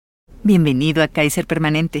Bienvenido a Kaiser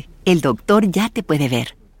Permanente. El doctor ya te puede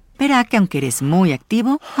ver. Verá que aunque eres muy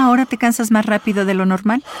activo, ahora te cansas más rápido de lo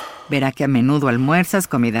normal. Verá que a menudo almuerzas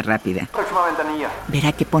comida rápida. Próxima ventanilla.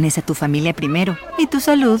 Verá que pones a tu familia primero y tu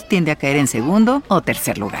salud tiende a caer en segundo o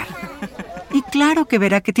tercer lugar. Y claro que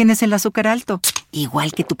verá que tienes el azúcar alto,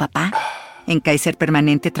 igual que tu papá. En Kaiser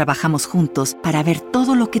Permanente trabajamos juntos para ver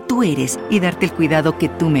todo lo que tú eres y darte el cuidado que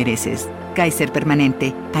tú mereces. Kaiser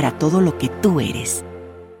Permanente, para todo lo que tú eres.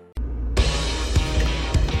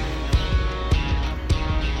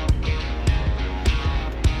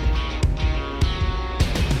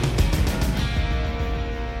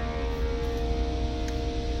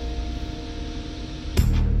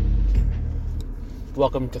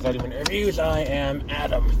 Welcome to 30-Minute Reviews. I am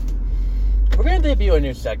Adam. We're going to debut a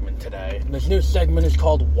new segment today. This new segment is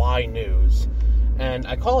called Why News. And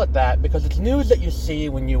I call it that because it's news that you see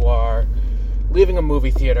when you are leaving a movie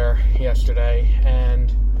theater yesterday,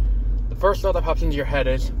 and the first thought that pops into your head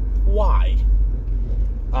is, why?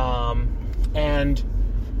 And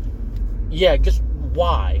yeah, just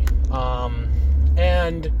why?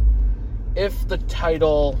 And if the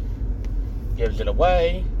title gives it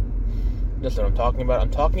away, that's what I'm talking about. I'm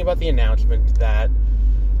talking about the announcement that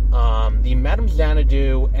the Madame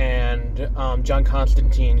Xanadu and John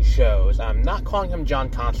Constantine shows. I'm not calling him John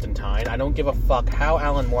Constantine. I don't give a fuck how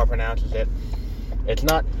Alan Moore pronounces it. It's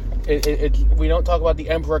not. We don't talk about the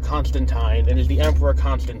Emperor Constantine. It is the Emperor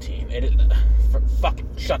Constantine. It is. Fuck it.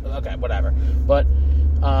 Shut. Okay, whatever. But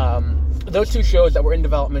those two shows that were in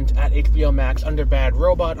development at HBO Max under Bad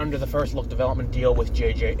Robot, under the first look development deal with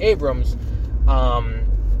J.J. Abrams,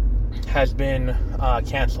 has been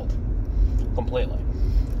canceled completely.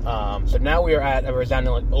 So now we are at a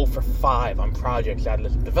resounding like 0 for 5 on projects out of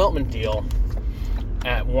this development deal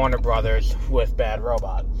at Warner Brothers with Bad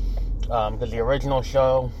Robot. Because the original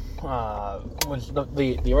show was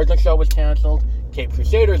the original show was canceled. Cape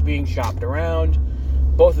Crusaders being shopped around.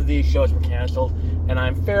 Both of these shows were canceled, and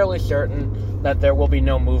I'm fairly certain that there will be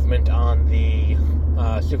no movement on the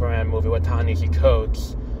Superman movie with Ta-Nehisi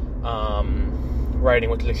Coates writing,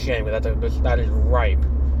 which is a shame, because that is ripe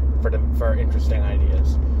for interesting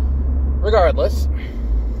ideas. Regardless,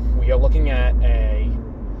 we are looking at a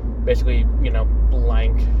basically,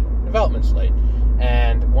 blank development slate.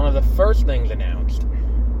 And one of the first things announced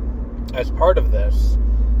as part of this,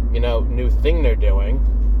 new thing they're doing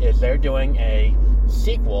is they're doing a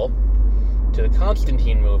sequel to the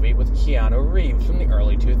Constantine movie with Keanu Reeves from the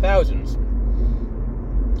early 2000s.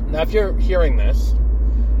 Now, if you're hearing this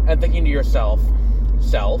and thinking to yourself,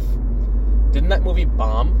 didn't that movie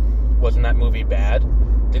bomb? Wasn't that movie bad?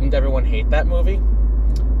 Didn't everyone hate that movie?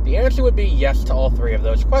 The answer would be yes to all three of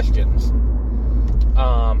those questions.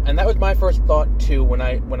 And that was my first thought too when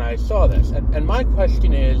I saw this. And my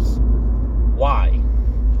question is, why?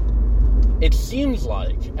 It seems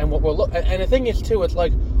like, and the thing is too, it's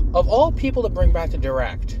like, of all people to bring back to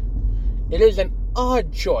direct, it is an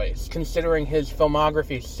odd choice considering his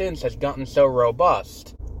filmography since has gotten so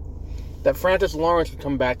robust that Francis Lawrence would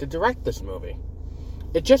come back to direct this movie.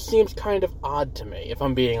 It just seems kind of odd to me, if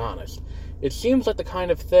I'm being honest. It seems like the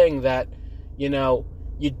kind of thing that, you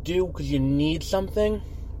do because you need something,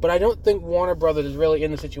 but I don't think Warner Brothers is really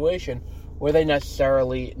in the situation where they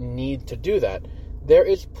necessarily need to do that. There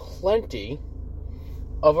is plenty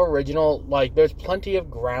of there's plenty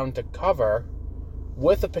of ground to cover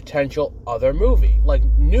with a potential other movie,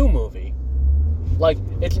 new movie.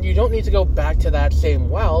 You don't need to go back to that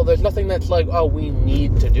same well. There's nothing that's like, oh, we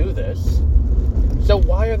need to do this. So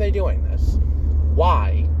why are they doing this?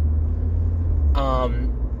 Why?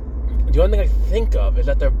 The only thing I think of is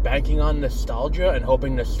that they're banking on nostalgia and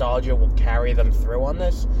hoping nostalgia will carry them through on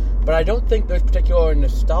this. But I don't think there's particular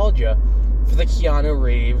nostalgia for the Keanu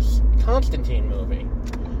Reeves Constantine movie.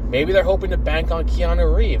 Maybe they're hoping to bank on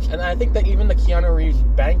Keanu Reeves. And I think that even the Keanu Reeves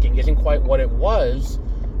banking isn't quite what it was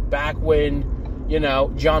back when,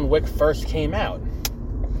 John Wick first came out.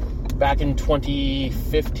 Back in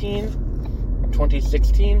 2015,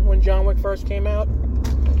 2016 when John Wick first came out.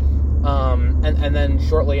 And then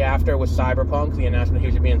shortly after with Cyberpunk, the announcement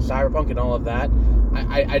he would be in Cyberpunk and all of that.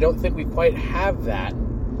 I don't think we quite have that.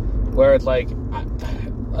 Where it's like,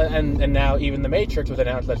 and now even The Matrix was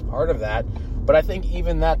announced as part of that. But I think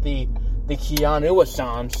even that the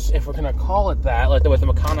Keanu-assance, if we're going to call it that, like there was the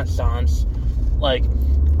McConaughey-assance,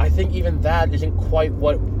 I think even that isn't quite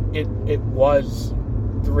what it was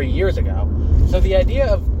 3 years ago. So the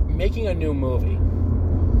idea of making a new movie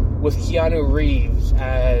with Keanu Reeves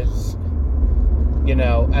as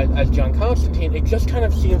John Constantine, it just kind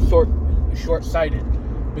of seems short-sighted.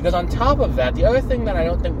 Because on top of that, the other thing that I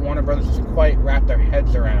don't think Warner Brothers has quite wrapped their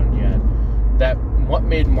heads around yet, that what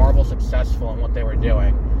made Marvel successful and what they were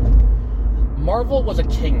doing. Marvel was a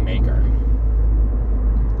kingmaker.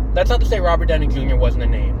 That's not to say Robert Downey Jr. wasn't a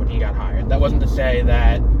name when he got hired. That wasn't to say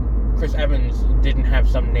that Chris Evans didn't have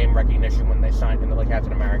some name recognition when they signed him to, like,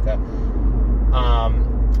 Captain America.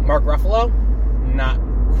 Mark Ruffalo, not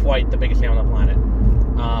quite the biggest name on the planet.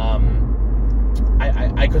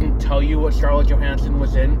 I couldn't tell you what Scarlett Johansson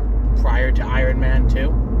was in prior to Iron Man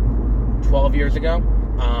 2, 12 years ago.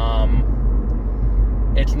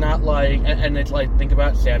 It's not like, and it's like, think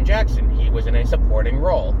about Sam Jackson. He was in a supporting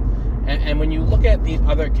role. And when you look at these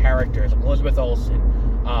other characters, like Elizabeth Olsen,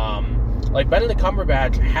 like Benedict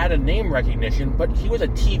Cumberbatch had a name recognition, but he was a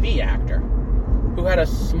TV actor who had a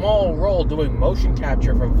small role doing motion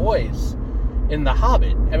capture for voice in The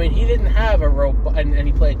Hobbit. I mean, he didn't have a robot, and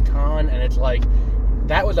he played Khan, and it's like,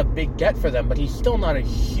 that was a big get for them, but he's still not a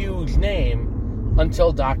huge name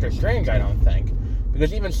until Doctor Strange, I don't think.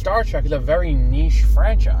 Because even Star Trek is a very niche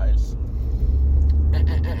franchise.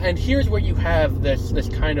 And here's where you have this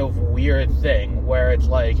kind of weird thing, where it's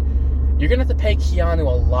like, you're going to have to pay Keanu a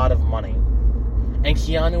lot of money. And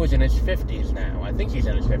Keanu is in his 50s now. I think he's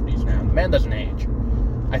in his 50s now. The man doesn't age.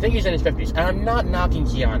 I think he's in his 50s. And I'm not knocking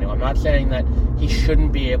Keanu. I'm not saying that he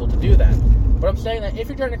shouldn't be able to do that. But I'm saying that if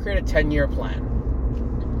you're trying to create a 10-year plan,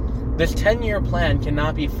 this 10-year plan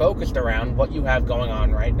cannot be focused around what you have going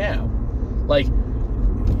on right now. Like,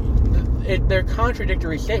 they're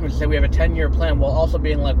contradictory statements to say we have a 10-year plan while also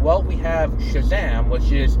being like, well, we have Shazam,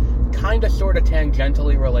 which is kind of sort of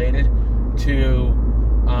tangentially related to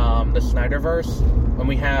the Snyderverse. And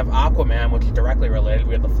we have Aquaman, which is directly related.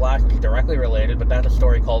 We have The Flash, which is directly related, but that's a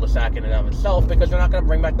story cul-de-sac in and of itself because they're not going to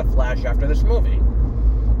bring back The Flash after this movie.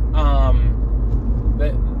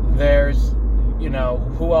 There's, you know,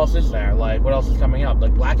 who else is there? Like, what else is coming up?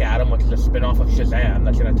 Like Black Adam, which is a spin-off of Shazam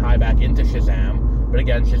that's going to tie back into Shazam. But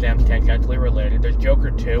again, Shazam's tangentially related. There's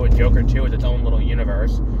Joker 2, and Joker 2 is its own little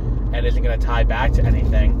universe and isn't going to tie back to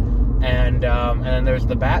anything. And then there's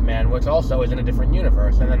the Batman, which also is in a different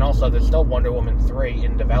universe. And then also there's still Wonder Woman 3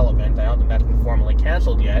 in development. I don't think that's been formally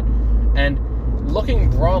canceled yet. And looking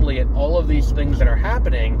broadly at all of these things that are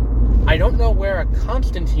happening, I don't know where a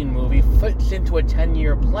Constantine movie fits into a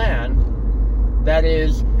 10-year plan that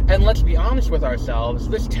is, and let's be honest with ourselves,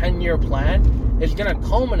 this 10-year plan is going to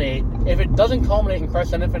culminate, if it doesn't culminate in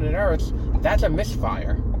Crisis on Infinite Earths, that's a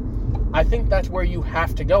misfire. I think that's where you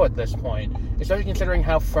have to go at this point, especially considering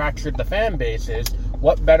how fractured the fan base is.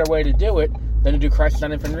 What better way to do it than to do Crisis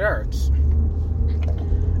on Infinite Earths?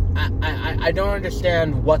 I don't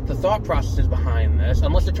understand what the thought process is behind this,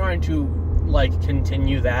 unless they're trying to, like,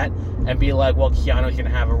 continue that and be like, well, Keanu's going to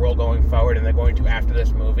have a role going forward and they're going to, after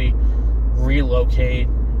this movie, relocate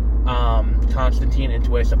Constantine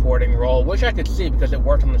into a supporting role, which I could see because it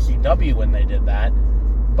worked on the CW when they did that,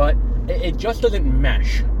 but it just doesn't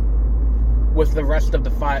mesh with the rest of the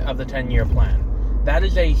 10-year plan. That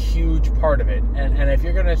is a huge part of it, and if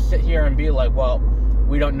you're going to sit here and be like, well,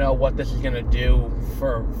 we don't know what this is going to do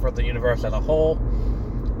for the universe as a whole,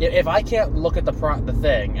 if I can't look at the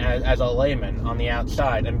thing as a layman on the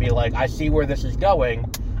outside and be like, I see where this is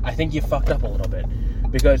going, I think you fucked up a little bit,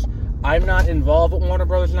 because I'm not involved with Warner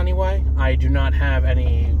Brothers in any way. I do not have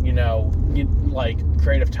any,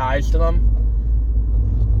 creative ties to them.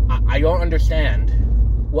 I don't understand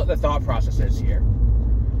what the thought process is here.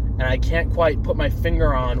 And I can't quite put my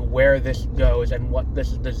finger on where this goes and what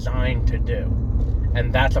this is designed to do.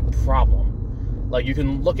 And that's a problem. Like, you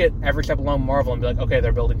can look at every step along Marvel and be like, okay,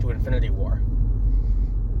 they're building to Infinity War.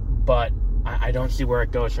 But I don't see where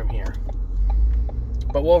it goes from here.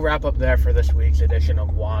 But we'll wrap up there for this week's edition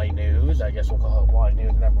of Why News. I guess we'll call it Why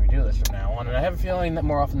News whenever we do this from now on. And I have a feeling that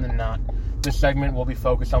more often than not, this segment will be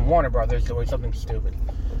focused on Warner Brothers doing something stupid.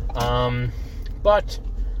 But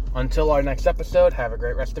until our next episode, have a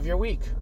great rest of your week.